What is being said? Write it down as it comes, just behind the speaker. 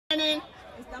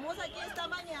Estamos aquí esta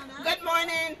mañana. Good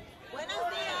morning. Buenos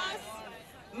días.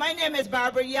 My name is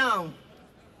Barbara Young,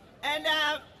 and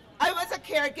I was a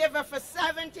caregiver for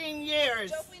 17 years.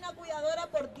 Yo fui una cuidadora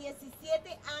por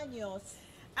 17 años.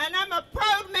 And I'm a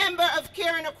proud member of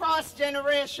Caring Across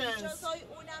Generations. Yo soy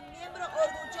una miembro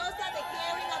orgullosa de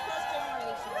Caring Across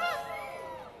Generations.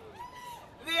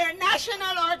 We are a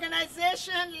national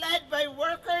organization led by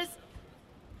workers,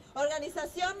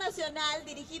 Organización nacional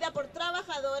dirigida por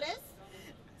trabajadores,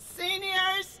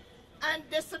 seniors, and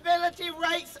disability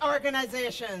rights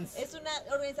organizations. es una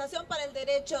organización para el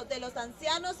derecho de los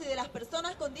ancianos y de las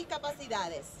personas con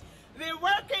discapacidades. We're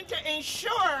working to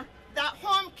ensure that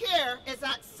home care is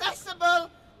accessible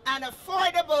and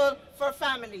affordable for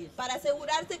families. Para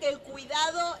asegurarse que el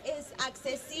cuidado es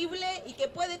accesible y que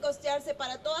puede costearse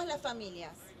para todas las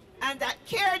familias. And that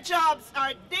care jobs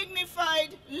are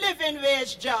dignified living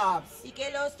wage jobs. Y que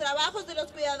los trabajos de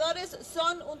los cuidadores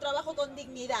son un trabajo con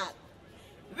dignidad.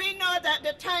 We know that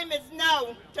the time is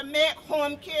now to make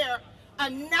home care a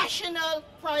national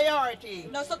priority.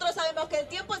 Nosotros sabemos que el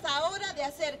tiempo es ahora de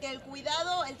hacer que el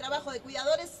cuidado, el trabajo de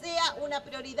cuidadores sea una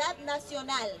prioridad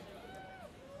nacional.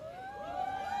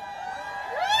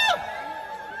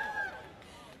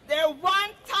 There are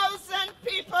 1,000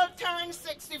 people turn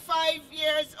 65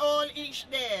 years old each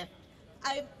day.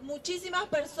 Hay muchísimas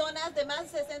personas de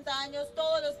más de 60 años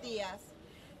todos los días.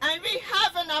 And we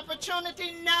have an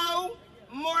opportunity now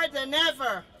more than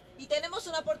ever Y tenemos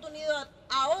una oportunidad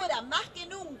ahora, más que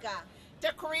nunca,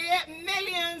 to create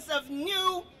millions of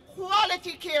new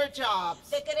quality care jobs.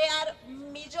 de crear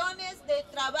millones de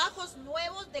trabajos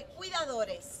nuevos de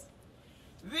cuidadores.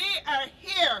 We are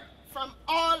here from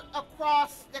all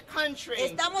across the country.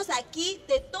 Estamos aquí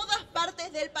de todas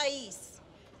partes del país.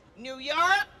 New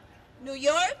York, New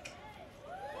York,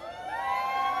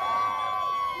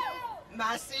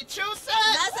 Massachusetts,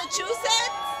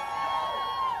 Massachusetts,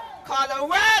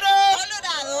 Colorado,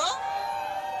 Colorado,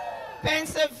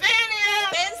 Pennsylvania,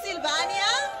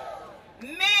 Pensilvania,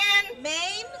 Maine,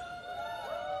 Maine,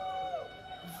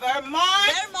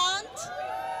 Vermont, Vermont,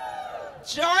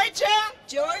 Georgia,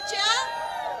 Georgia,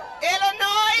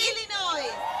 Illinois,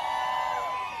 Illinois,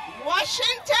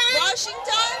 Washington,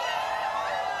 Washington,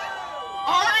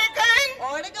 Oregon,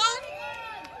 Oregon,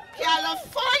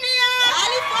 California,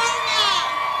 California,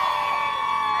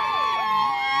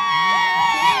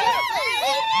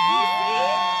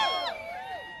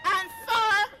 and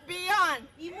far beyond.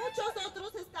 y muchos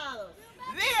otros estados.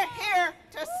 We're here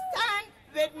to stand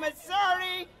with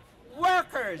Missouri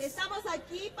workers Estamos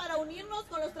aquí para unirnos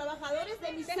con los trabajadores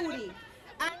de Missouri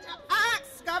and to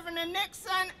ask Governor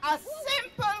Nixon a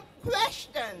simple y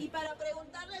question. para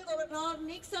preguntarle al gobernador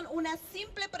Nixon una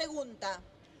simple pregunta.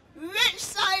 Which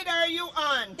side are you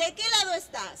on? ¿De qué lado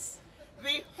estás?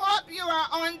 We hope you are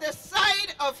on the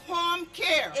side of home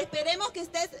care. Esperemos que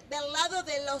estés del lado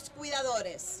de los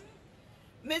cuidadores.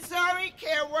 Missouri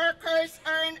care workers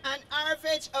earn an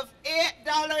average of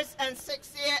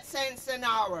 $8.68 an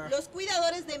hour. Los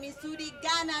cuidadores de Missouri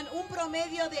ganan un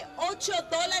promedio de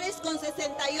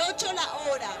 $8.68 la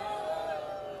hora.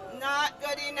 Not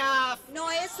good enough. No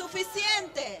es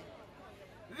suficiente.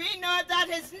 We know that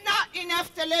is not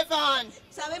enough to live on,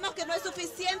 Sabemos que no es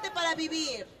suficiente para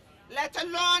vivir let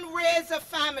alone raise a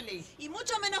family. y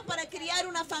mucho menos para criar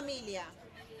una familia.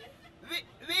 We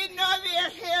know we are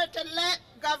here to let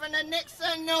Governor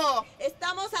Nixon know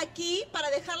Estamos aquí para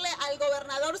dejarle al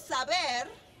gobernador saber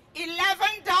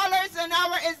 $11 an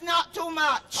hour is not too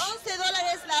much.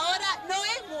 $11 la hora no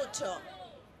es mucho.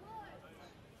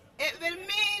 It will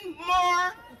mean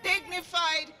more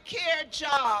dignified care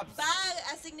jobs Va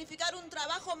a significar un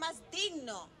trabajo más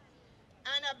digno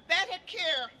and a better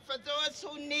care for those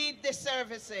who need the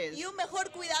services. y un mejor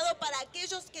cuidado para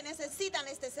aquellos que necesitan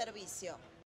este servicio.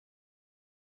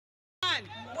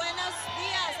 Buenos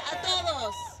días a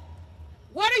todos.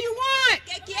 What do you want?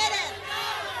 ¿Qué quieren?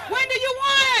 When do you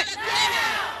want? ¿Qué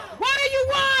quieren? What do you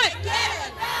want? ¿Qué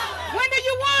quieren? When do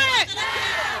you want? ¿Qué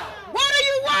quieren? What do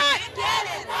you want? ¿Qué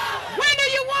quieren? When do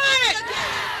you want? ¿Qué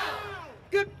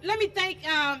quieren? Good. Let me thank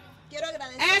Quiero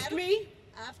agradecer Ask Me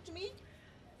Ask Me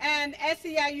and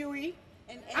SEIUE.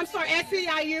 and I'm sorry,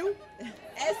 SEIU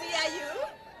SEIU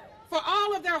for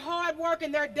all of their hard work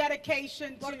and their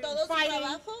dedication por to todo su fighting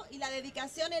trabajo y la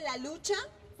dedicación en la lucha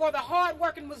for the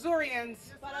hard-working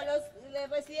Missourians para los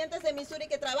residentes de Missouri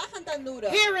que trabajan tan duro.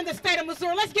 here in the state of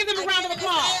Missouri. Let's give them a Aquí round en of el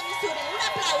estado applause. de Missouri. Un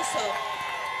aplauso.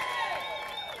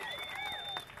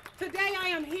 Today I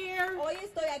am here Hoy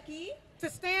estoy aquí to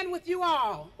stand with you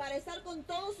all para estar con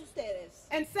todos ustedes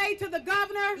and say to the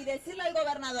governor, y decirle al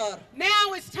gobernador,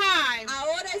 now it's time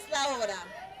ahora es la hora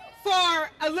for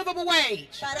a livable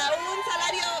wage. para un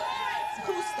salario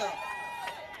justo.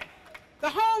 The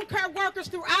home care workers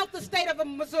throughout the state of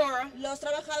Missouri, Los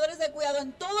trabajadores de cuidado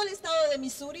en todo el estado de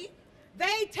Missouri,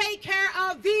 they take care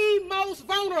of the most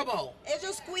vulnerable,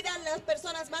 ellos cuidan las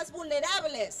personas más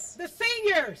vulnerables, the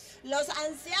seniors los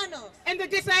ancianos and the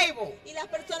disabled. y las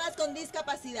personas con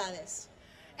discapacidades.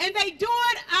 And they do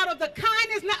it out of the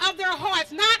kindness of their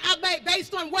hearts, not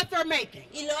based on what they're making.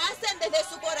 Y lo hacen desde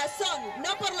su corazón,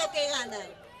 no por lo que ganan.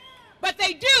 But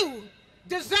they do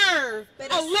deserve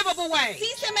Pero a livable wage. sí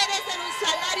se merecen un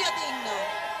salario digno.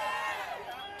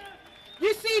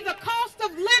 You see, the cost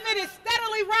of living is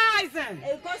steadily rising,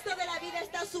 El costo de la vida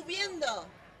está subiendo,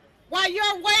 while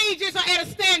your wages are at a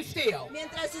standstill.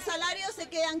 mientras sus salarios se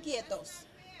quedan quietos.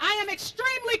 I am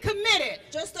extremely committed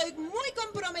Yo estoy muy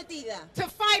comprometida to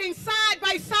fighting side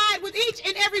by side with each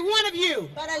and every one of you.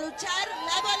 para luchar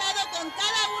lado a lado con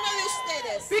cada uno de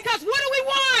ustedes. Because what do we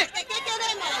want? ¿Qué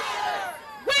queremos?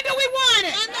 When do we want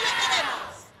it? ¿Cuándo lo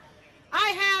queremos? I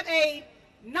have a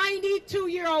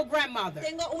 92-year-old grandmother,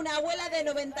 Tengo una abuela de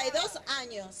 92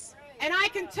 años. and I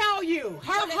can tell you,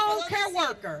 her Yo les puedo home care decir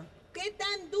worker ¿Qué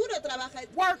tan duro trabaja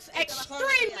works el trabajador de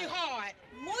extremely cuidado? hard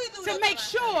Muy duro to make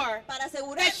trabaja sure para that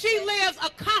asegurarse she lives a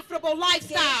comfortable que ella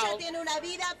lifestyle tiene una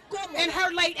vida in cómoda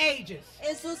her late ages.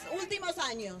 en sus últimos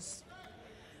años.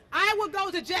 I will go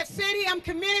to Jeff City. I'm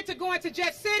committed to going to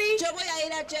Jeff City, Yo voy a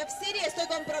ir a Jeff City, estoy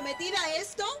comprometida a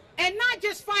esto, and not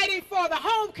just fighting for the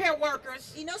home care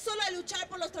workers, y no solo a luchar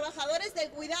por los trabajadores del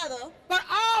cuidado, but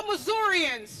all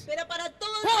Missourians pero para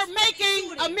todos who are los de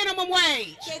making a Missouri minimum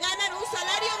wage. que ganan un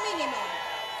salario mínimo.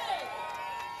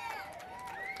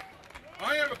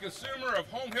 I am a consumer of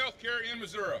home health care in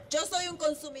Missouri. Yo soy un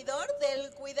consumidor del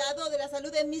cuidado de la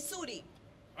salud en Missouri,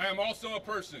 I am also a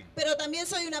person. pero también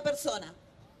soy una persona.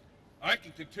 I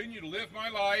can continue to live my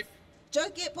life Yo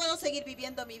puedo seguir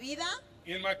viviendo mi vida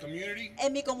in my community,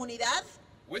 en mi comunidad,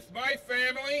 with my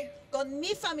family, con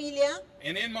mi familia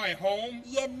and in my home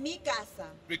y en mi casa,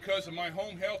 because of my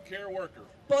home health care worker.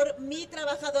 por mi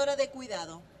trabajadora de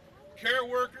cuidado. Care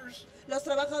workers Los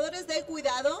trabajadores del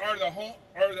cuidado are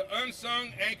the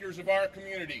unsung anchors of our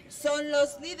community. son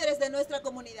los líderes de nuestra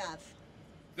comunidad.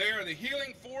 They are the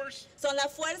healing force Son la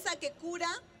fuerza que cura,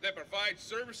 that provides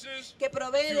services que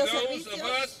provee to los those of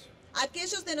servicios us a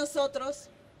aquellos de nosotros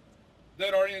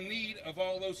that are in need of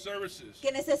all those services.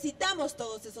 que necesitamos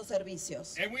todos esos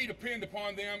servicios. And we depend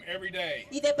upon them every day.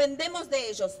 Y dependemos de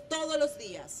ellos todos los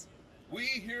días. We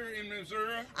here in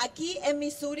Missouri Aquí en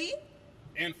Missouri,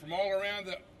 and from all around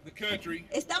the country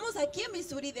estamos aquí en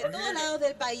Missouri de Are todos here. lados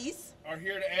del país. are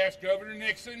here to ask Governor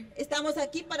Nixon, Estamos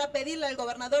aquí para pedirle al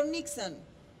gobernador Nixon,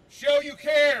 show you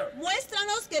care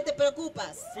muéstranos que te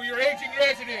preocupas for your aging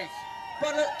residents.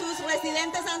 por tus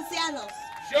residentes ancianos.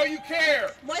 Show you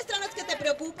care Muéstranos que te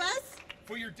preocupas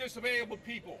for your disabled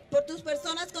people por tus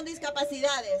personas con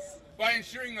discapacidades, by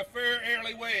ensuring a fair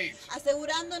hourly wage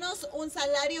asegurándonos un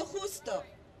salario justo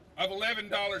of $11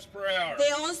 per hour de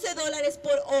 $11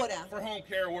 por hora for home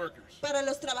care workers. para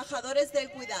los trabajadores del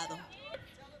cuidado.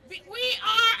 We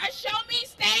are a show me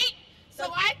state,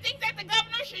 so I think that the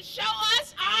governor should show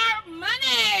us our Donde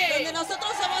money.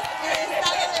 nosotros somos el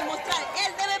estado de mostrar,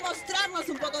 él debe mostrarnos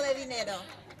un poco de dinero.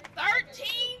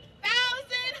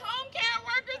 13,000 home care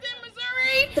workers in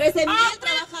Missouri. 13,000 are with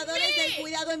trabajadores del me.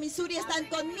 cuidado en Missouri están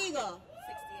conmigo.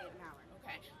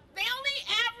 Okay. They only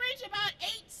average about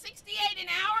 $8.68 an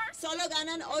hour. Solo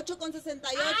ganan I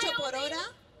 8,68 por only hora.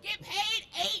 get paid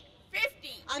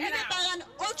 $8.50 A mí an me hour. pagan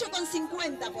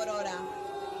 8,50 por hora.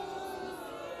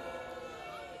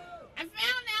 I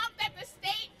found out that the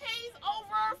state pays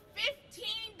over $15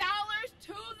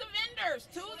 to the vendors,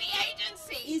 to the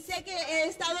agency. Y sé que el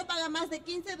estado paga más de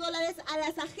 $15 a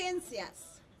las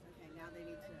agencias.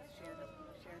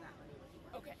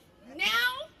 Okay.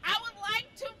 Now, I would like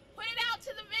to put it out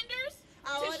to the vendors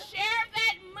Ahora- to share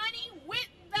that money with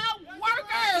the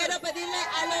workers. Quiero pedirle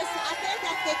a las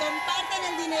agencias que compartan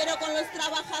el dinero con los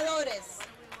trabajadores.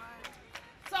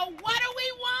 So what do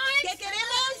we want? ¿Qué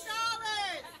queremos?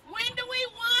 When do we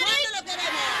want ¿Cuándo it? lo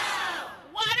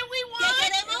queremos? What do we ¿Qué want?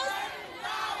 queremos?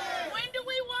 When do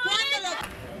we want ¿Cuándo it? lo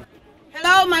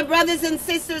Hello, my brothers and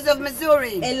sisters of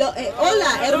Missouri.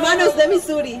 Hola, hermanos de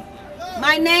Missouri.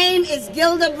 My name is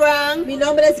Gilda Brown, Mi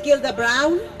nombre es Gilda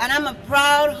Brown and I'm a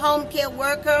proud home care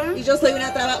worker y yo soy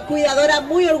una cuidadora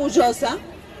muy orgullosa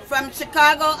from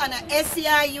Chicago and an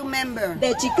SEIU member.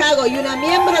 de Chicago y una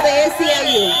miembro de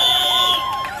SEIU.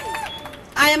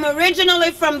 I am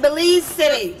originally from Belize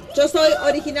City, Yo soy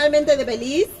originalmente de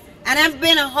Belize and I've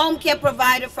been a home care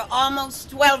provider for almost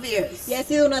 12 years. y he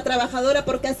sido una trabajadora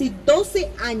por casi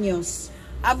 12 años.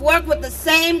 I've worked with the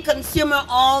same consumer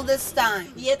all this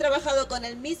time. Y he trabajado con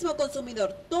el mismo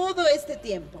consumidor todo este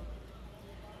tiempo.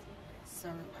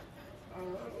 Sorry about that.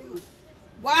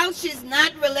 While she's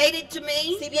not related to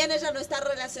me, Si bien ella no está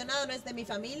relacionada, no es de mi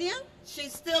familia,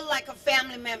 she's still like a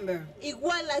family member.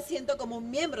 igual la siento como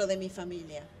un miembro de mi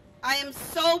familia. I am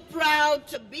so proud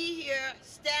to be here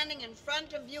standing in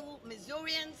front of you,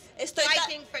 Missourians,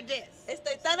 fighting for this.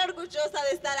 Estoy tan orgullosa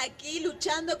de estar aquí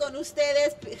luchando con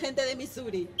ustedes, gente de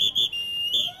Missouri.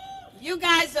 You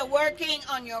guys are working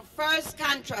on your first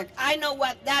contract. I know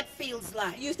what that feels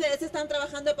like. Y ustedes están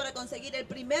trabajando para conseguir el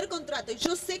primer contrato y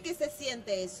yo sé que se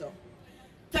siente eso.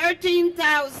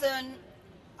 13,000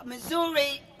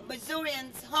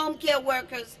 Missourians, home care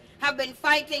workers, have been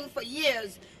fighting for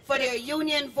years for their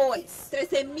union voice.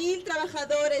 13,000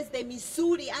 trabajadores de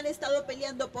Missouri han estado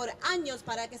peleando por años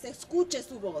para que se escuche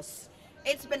su voz.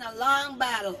 It's been a long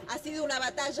battle, Ha sido una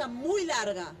batalla muy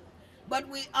larga. but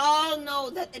we all know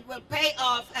that it will pay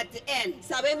off at the end.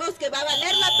 Sabemos que va a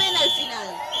valer la pena al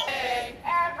final.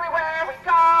 Everywhere we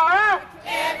go,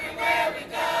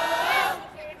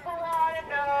 people want to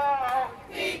know.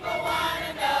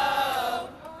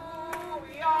 Who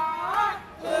we are.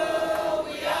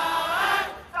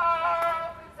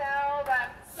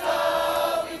 So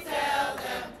we tell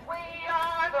them. We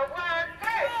are the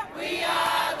workers.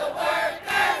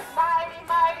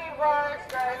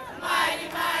 Mighty,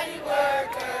 mighty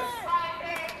workers.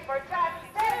 Fighting for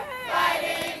justice.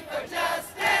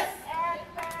 And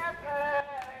fair pay.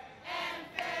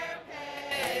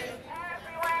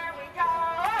 Everywhere we go.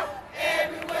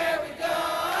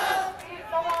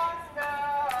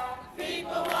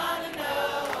 People want to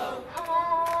know. Who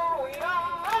we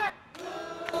are.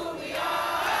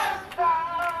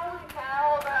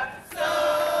 So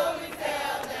we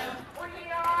tell them. We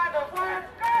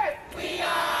are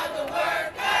the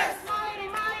workers. Mighty,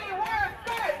 mighty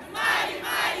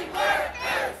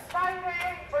workers.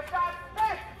 Fighting for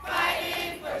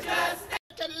justice.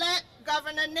 To let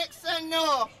Governor Nixon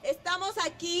know. Estamos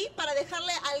aquí para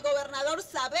dejarle al gobernador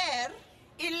saber,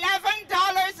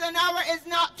 $11 an hour is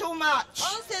not too much.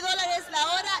 $11 la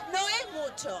hora no es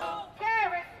mucho. Care,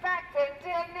 respect, and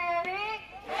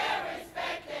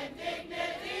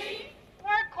dignity.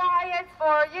 More clients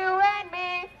for you and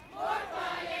me.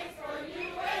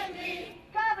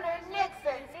 Governor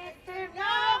Nixon needs to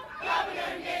know.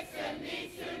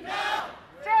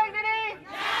 Dignity.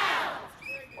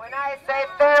 When I say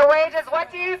fair wages,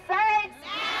 what do you say?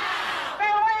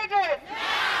 Fair wages.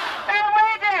 Fair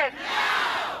wages.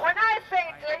 When I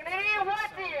say dignity, what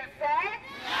do you say?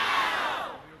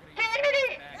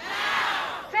 Dignity.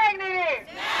 Dignity.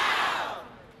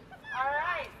 All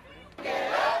right.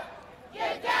 Get up,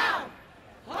 get down.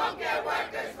 Home care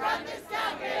workers run this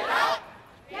town. Get up,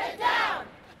 get down.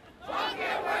 Home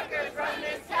care workers run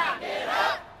this town. Get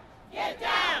up, get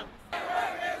down.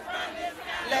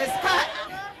 Let's cut.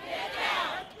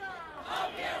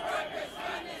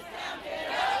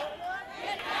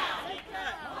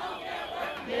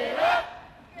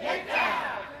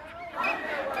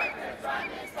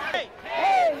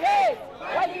 Hey,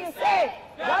 what do you say?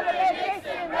 Governor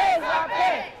Nixon raise our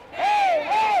pay.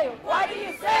 Hey, what do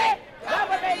you say?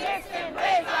 Governor Nixon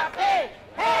raise our pay.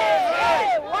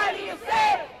 Hey, what do you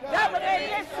say? Governor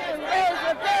Nixon raise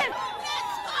our pay.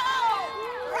 Let's go!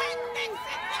 Frank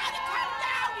Nixon gotta come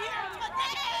down here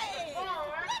today!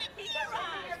 Let it be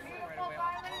right! Beautiful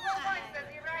bilingual voices.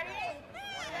 You ready?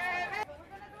 We're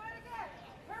gonna do it again.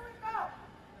 Here we go.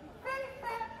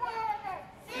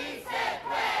 Sí se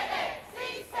puede. Sí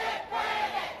se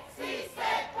puede. Sí se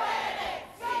puede.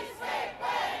 Sí se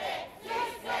puede. Sí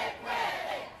se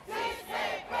puede. Sí se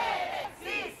puede.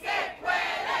 Sí se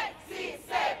puede. Sí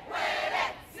se puede.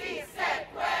 Sí se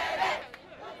puede.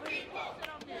 The people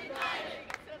united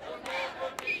will never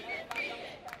be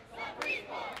defeated. The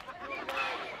people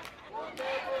united will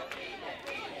never be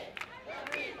defeated. The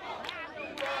people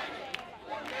united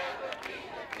will never be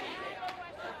defeated.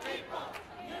 The people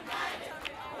united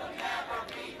will never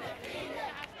be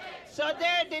defeated. So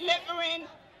they're delivering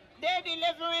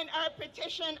our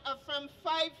petition from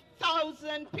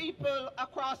 5,000 people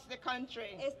across the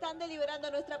country. Están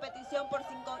deliberando nuestra petición por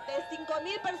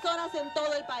 5,000 personas en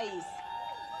todo el país.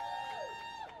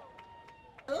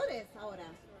 Ahora.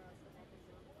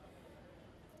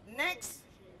 Next,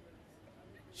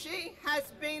 she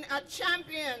has been a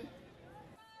champion.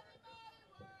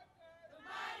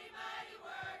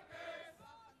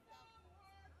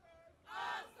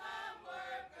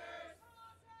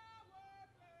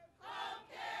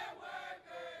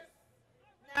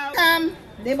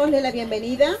 Démosle la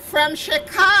bienvenida From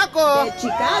Chicago, de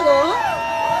Chicago,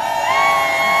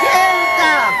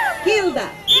 Gilda. Hilda.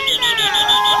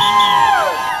 Hilda.